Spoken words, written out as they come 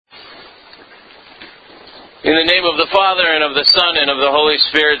In the name of the Father, and of the Son, and of the Holy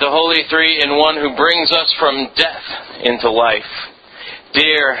Spirit, the Holy Three in One, who brings us from death into life.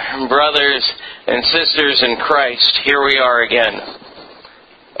 Dear brothers and sisters in Christ, here we are again.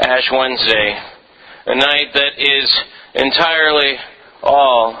 Ash Wednesday, a night that is entirely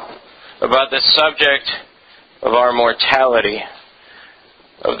all about the subject of our mortality,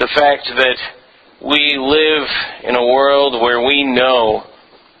 of the fact that we live in a world where we know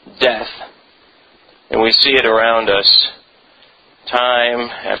death. And we see it around us, time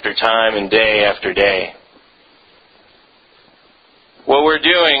after time and day after day. What we're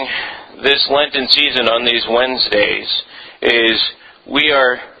doing this Lenten season on these Wednesdays is we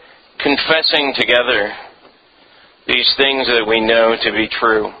are confessing together these things that we know to be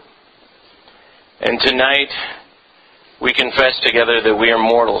true. And tonight, we confess together that we are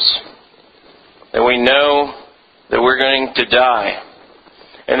mortals, that we know that we're going to die.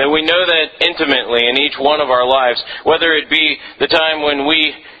 And that we know that intimately in each one of our lives, whether it be the time when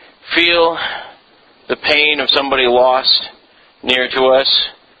we feel the pain of somebody lost near to us,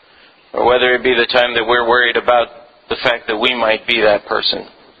 or whether it be the time that we're worried about the fact that we might be that person.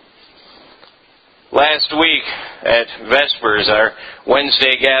 Last week at Vespers, our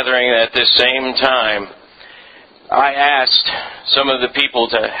Wednesday gathering at this same time, I asked some of the people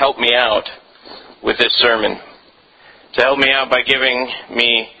to help me out with this sermon. To help me out by giving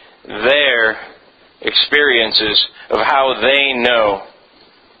me their experiences of how they know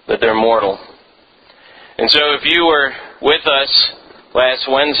that they're mortal. And so if you were with us last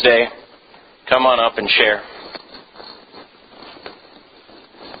Wednesday, come on up and share.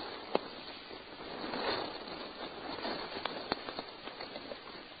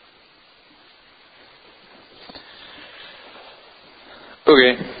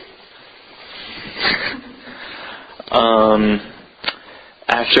 Okay.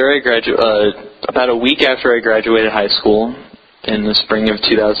 After I about a week after I graduated high school in the spring of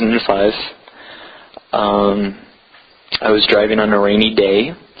 2005, I was driving on a rainy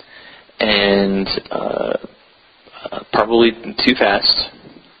day and probably too fast,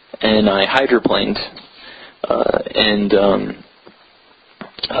 and I hydroplaned.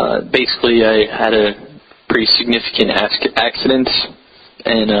 Basically I had a pretty significant accident,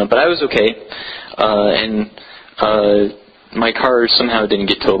 but I was okay. My car somehow didn't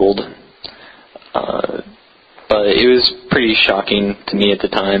get totaled. But it was pretty shocking to me at the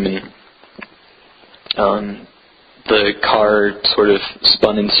time, and the car sort of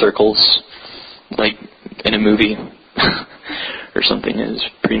spun in circles, like in a movie or something. It was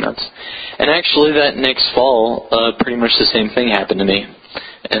pretty nuts. And actually that next fall, pretty much the same thing happened to me,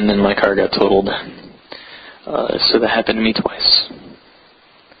 and then my car got totaled. So that happened to me twice.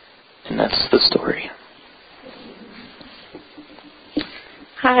 And that's the story.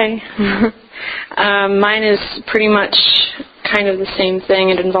 Hi. Mine is pretty much kind of the same thing.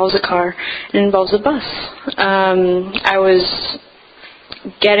 It involves a car. It involves a bus. I was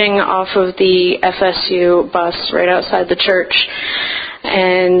getting off of the FSU bus right outside the church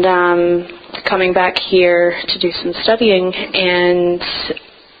and coming back here to do some studying, and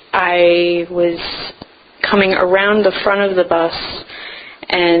I was coming around the front of the bus,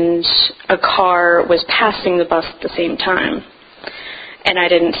 and a car was passing the bus at the same time. And I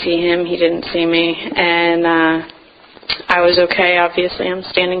didn't see him, he didn't see me, and I was okay. Obviously, I'm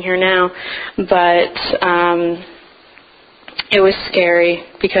standing here now, but it was scary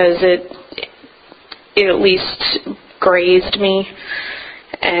because it at least grazed me,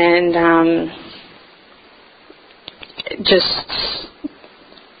 and just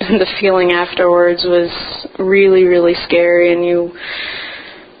the feeling afterwards was really, really scary, and you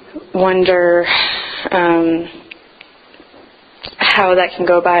wonder how that can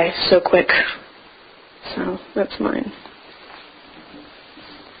go by so quick. So that's mine.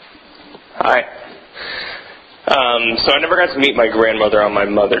 Hi. So I never got to meet my grandmother on my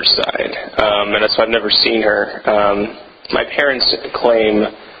mother's side, and so I've never seen her. My parents claim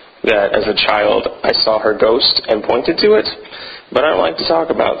that as a child I saw her ghost and pointed to it, but I don't like to talk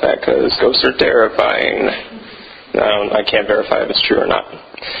about that because ghosts are terrifying. I can't verify if it's true or not.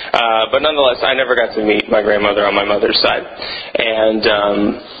 But nonetheless, I never got to meet my grandmother on my mother's side. And,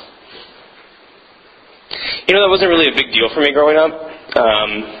 that wasn't really a big deal for me growing up,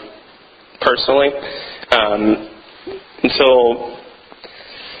 personally, until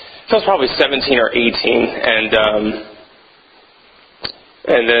I was probably 17 or 18, and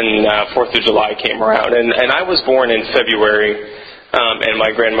then 4th of July came around. And I was born in February, and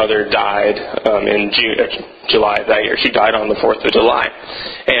my grandmother died in July of that year. She died on the 4th of July.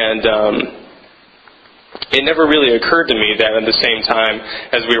 And it never really occurred to me that at the same time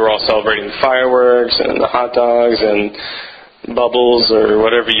as we were all celebrating the fireworks and the hot dogs and bubbles or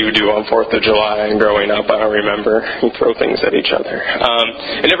whatever you do on 4th of July and growing up, I don't remember, you throw things at each other.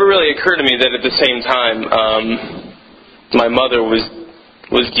 It never really occurred to me that at the same time my mother was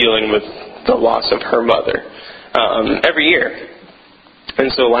dealing with the loss of her mother every year. And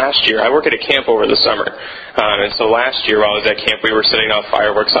so last year, I work at a camp over the summer, and so last year while I was at camp, we were setting off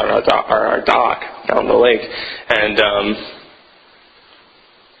fireworks on our dock out on the lake, and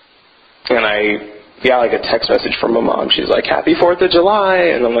I got like a text message from my mom. She's like, "Happy 4th of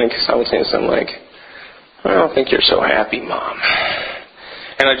July," and I'm like, simultaneously, I'm like, "I don't think you're so happy, Mom."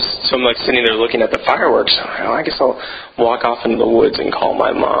 And so I'm like sitting there looking at the fireworks. I guess I'll walk off into the woods and call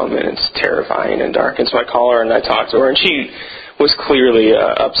my mom, and it's terrifying and dark. And so I call her and I talk to her, and she was clearly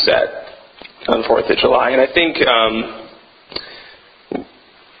upset on 4th of July. And I think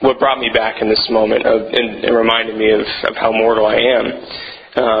what brought me back in this moment and reminded me of how mortal I am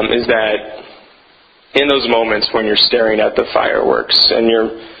is that in those moments when you're staring at the fireworks and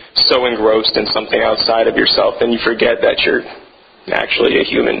you're so engrossed in something outside of yourself, then you forget that you're actually a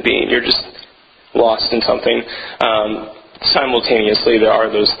human being. You're just lost in something. Simultaneously, there are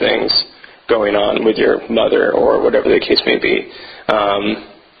those things going on with your mother or whatever the case may be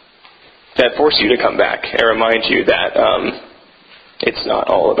that force you to come back and remind you that it's not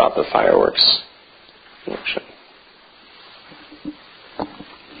all about the fireworks.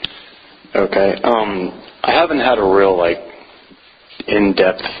 Okay. I haven't had a real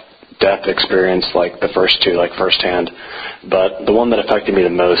in-depth death experience like the first two, firsthand, but the one that affected me the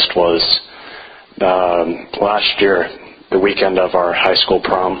most was last year, the weekend of our high school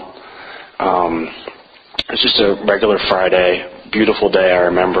prom. It was just a regular Friday, beautiful day, I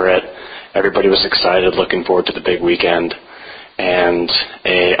remember it. Everybody was excited, looking forward to the big weekend, and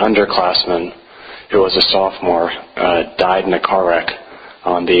a underclassman who was a sophomore died in a car wreck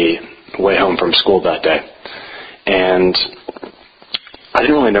on the way home from school that day. And I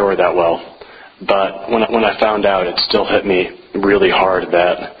didn't really know her that well, but when I found out, it still hit me really hard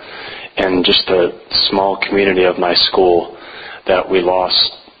that in just the small community of my school that we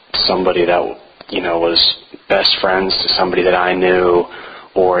lost somebody that, was best friends to somebody that I knew,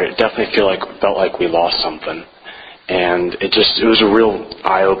 or it definitely felt like we lost something. And it was a real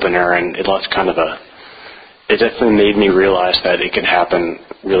eye-opener, and it left it definitely made me realize that it could happen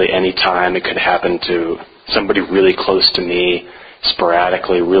really any time. It could happen to somebody really close to me,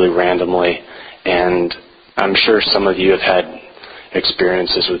 sporadically, really randomly. And I'm sure some of you have had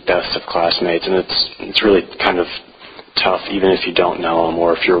experiences with deaths of classmates, and it's really kind of tough, even if you don't know them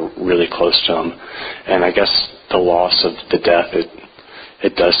or if you're really close to them. And I guess the loss of the death,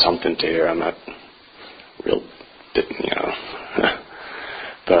 it does something to you. I'm not real,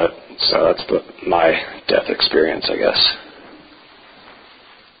 but so that's my death experience, I guess.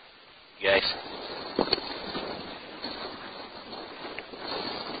 Guys.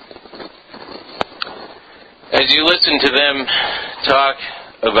 As you listen to them talk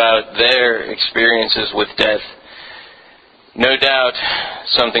about their experiences with death, no doubt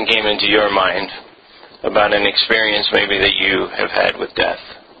something came into your mind about an experience maybe that you have had with death.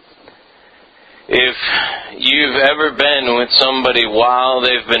 If you've ever been with somebody while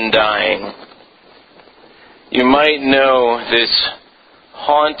they've been dying, you might know this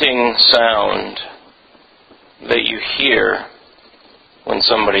haunting sound that you hear when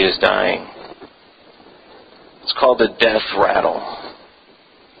somebody is dying. It's called a death rattle.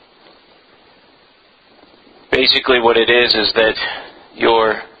 Basically what it is that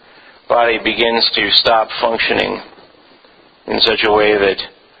your body begins to stop functioning in such a way that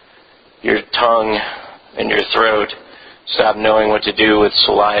your tongue and your throat stop knowing what to do with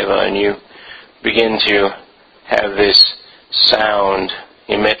saliva, and you begin to have this sound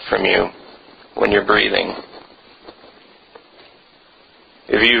emit from you when you're breathing.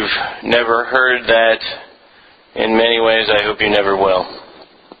 If you've never heard that, in many ways I hope you never will.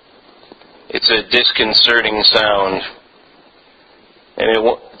 It's a disconcerting sound, and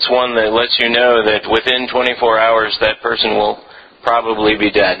it's one that lets you know that within 24 hours that person will probably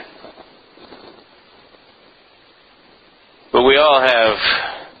be dead. But we all have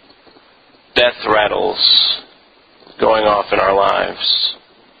death rattles going off in our lives.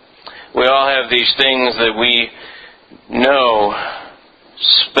 We all have these things that we know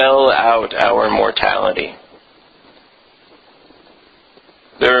spell out our mortality.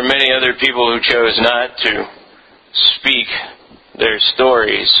 There are many other people who chose not to speak their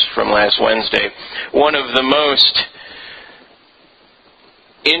stories from last Wednesday. One of the most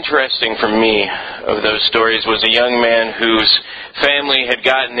interesting for me of those stories was a young man whose family had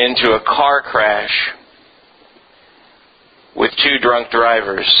gotten into a car crash with 2 drunk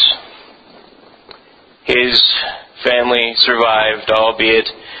drivers. His family survived, albeit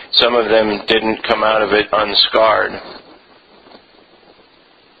some of them didn't come out of it unscarred.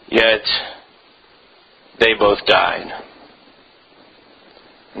 Yet, they both died.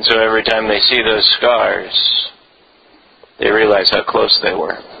 And so every time they see those scars, they realize how close they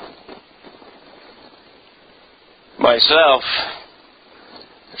were. Myself,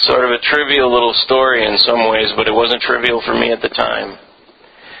 sort of a trivial little story in some ways, but it wasn't trivial for me at the time.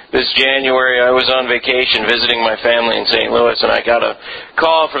 This January, I was on vacation visiting my family in St. Louis, and I got a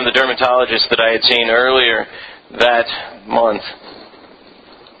call from the dermatologist that I had seen earlier that month.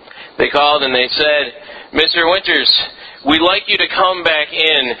 They called and they said, "Mr. Winters, we'd like you to come back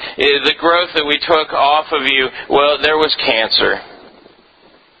in. The growth that we took off of you, well, there was cancer."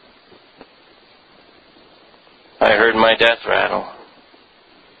 I heard my death rattle.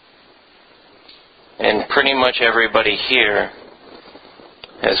 And pretty much everybody here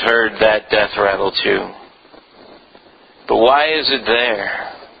has heard that death rattle too. But why is it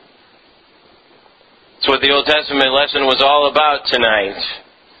there? It's what the Old Testament lesson was all about tonight.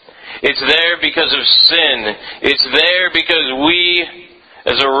 It's there because of sin. It's there because we,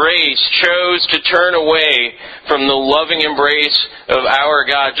 as a race, chose to turn away from the loving embrace of our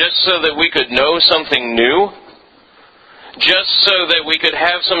God just so that we could know something new. Just so that we could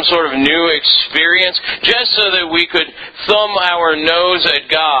have some sort of new experience. Just so that we could thumb our nose at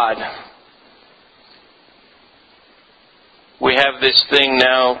God. We have this thing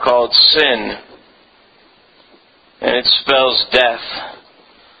now called sin. And it spells death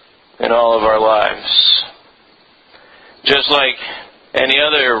in all of our lives. Just like any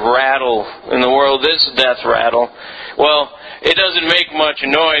other rattle in the world, this death rattle, well, it doesn't make much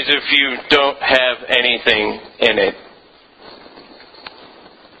noise if you don't have anything in it.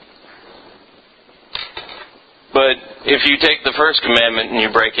 But if you take the first commandment and you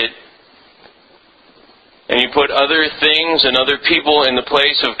break it, and you put other things and other people in the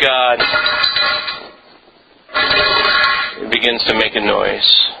place of God, it begins to make a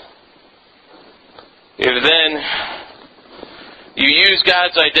noise. If then you use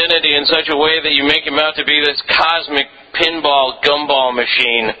God's identity in such a way that you make Him out to be this cosmic pinball gumball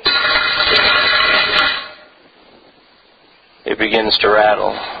machine, it begins to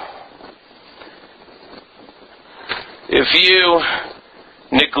rattle. If you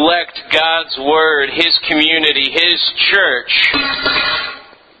neglect God's Word, His community, His church,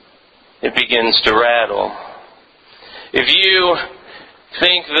 it begins to rattle. If you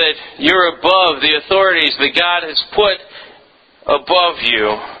think that you're above the authorities that God has put above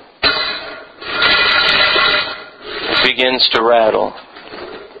you, it begins to rattle.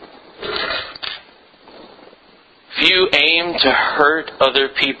 If you aim to hurt other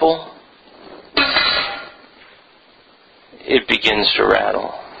people, it begins to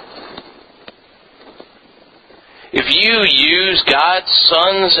rattle. If you use God's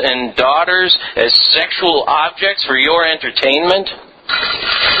sons and daughters as sexual objects for your entertainment,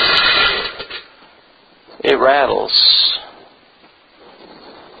 it rattles.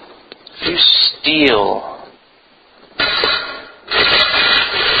 If you steal,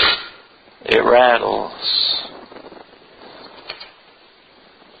 it rattles.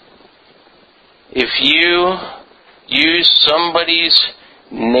 If you use somebody's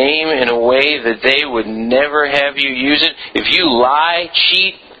name in a way that they would never have you use it, if you lie,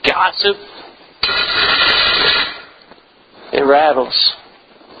 cheat, gossip, it rattles.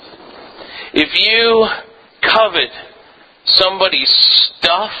 If you covet somebody's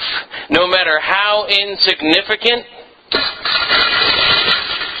stuff, no matter how insignificant,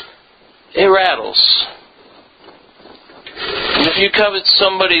 it rattles. And if you covet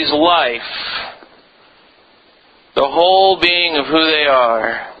somebody's life, the whole being of who they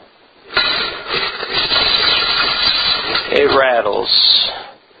are, it rattles.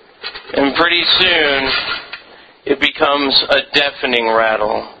 And pretty soon, it becomes a deafening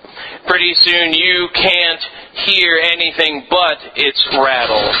rattle. Pretty soon you can't hear anything but its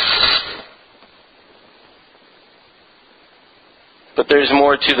rattle. But there's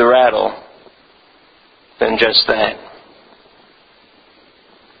more to the rattle than just that.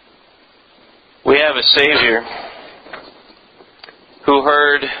 We have a Savior who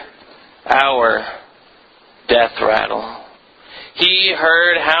heard our death rattle. He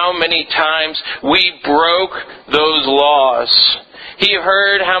heard how many times we broke those laws. He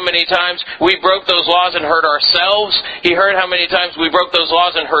heard how many times we broke those laws and hurt ourselves. He heard how many times we broke those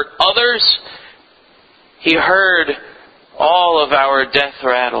laws and hurt others. He heard all of our death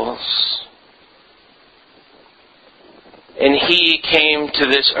rattles. And He came to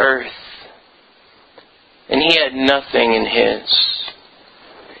this earth. and he had nothing in his.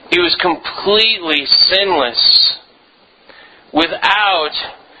 He was completely sinless, without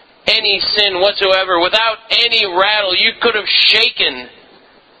any sin whatsoever, without any rattle. You could have shaken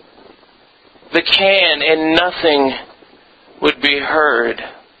the can and nothing would be heard,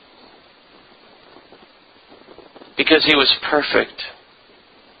 because he was perfect.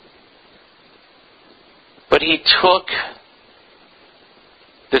 But he took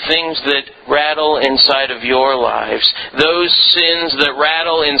the things that rattle inside of your lives, those sins that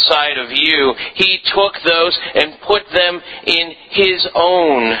rattle inside of you, he took those and put them in his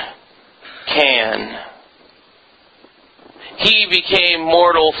own can. He became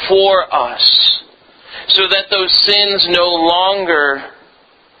mortal for us, so that those sins no longer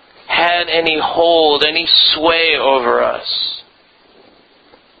had any hold, any sway over us.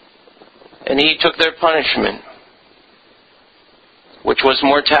 And he took their punishment, which was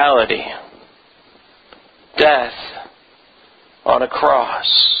mortality, death on a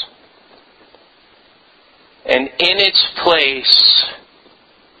cross. And in its place,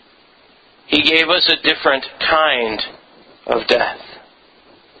 he gave us a different kind of death.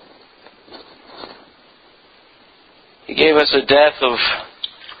 He gave us a death of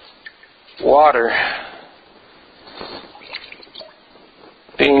water,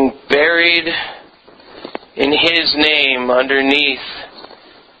 being buried in his name underneath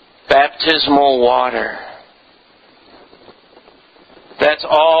baptismal water. That's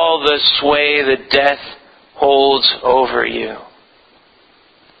all the sway that death holds over you.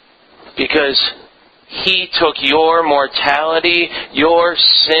 Because he took your mortality, your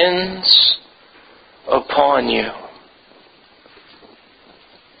sins upon you.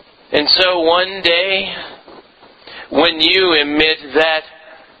 And so one day, when you emit that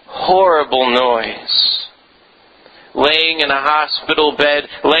horrible noise, laying in a hospital bed,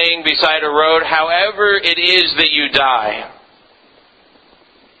 laying beside a road, however it is that you die,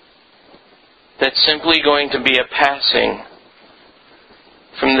 that's simply going to be a passing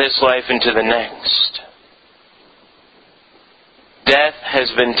from this life into the next. Death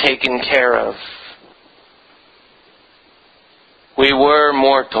has been taken care of. We were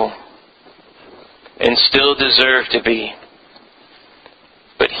mortal and still deserve to be.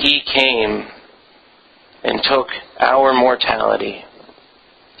 But he came and took our mortality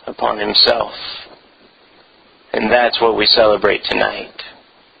upon himself. And that's what we celebrate tonight.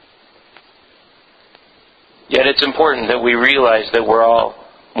 Yet it's important that we realize that we're all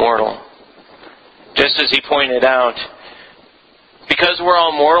mortal. Just as he pointed out, because we're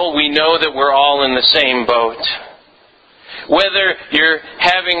all mortal, we know that we're all in the same boat. Whether you're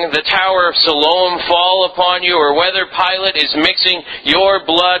having the Tower of Siloam fall upon you, or whether Pilate is mixing your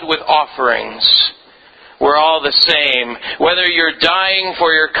blood with offerings, we're all the same. Whether you're dying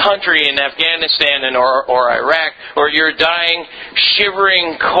for your country in Afghanistan or Iraq, or you're dying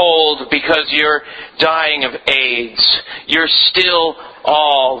shivering cold because you're dying of AIDS, you're still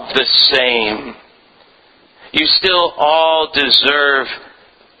all the same. You still all deserve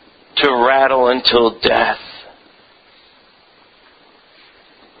to rattle until death.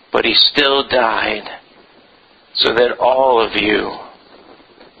 But he still died so that all of you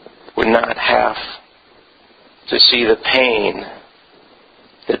would not have to see the pain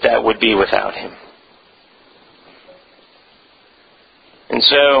that would be without him. And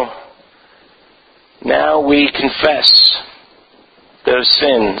so, now we confess those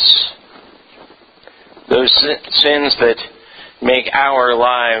sins that make our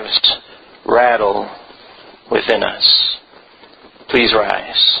lives rattle within us. Please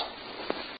rise.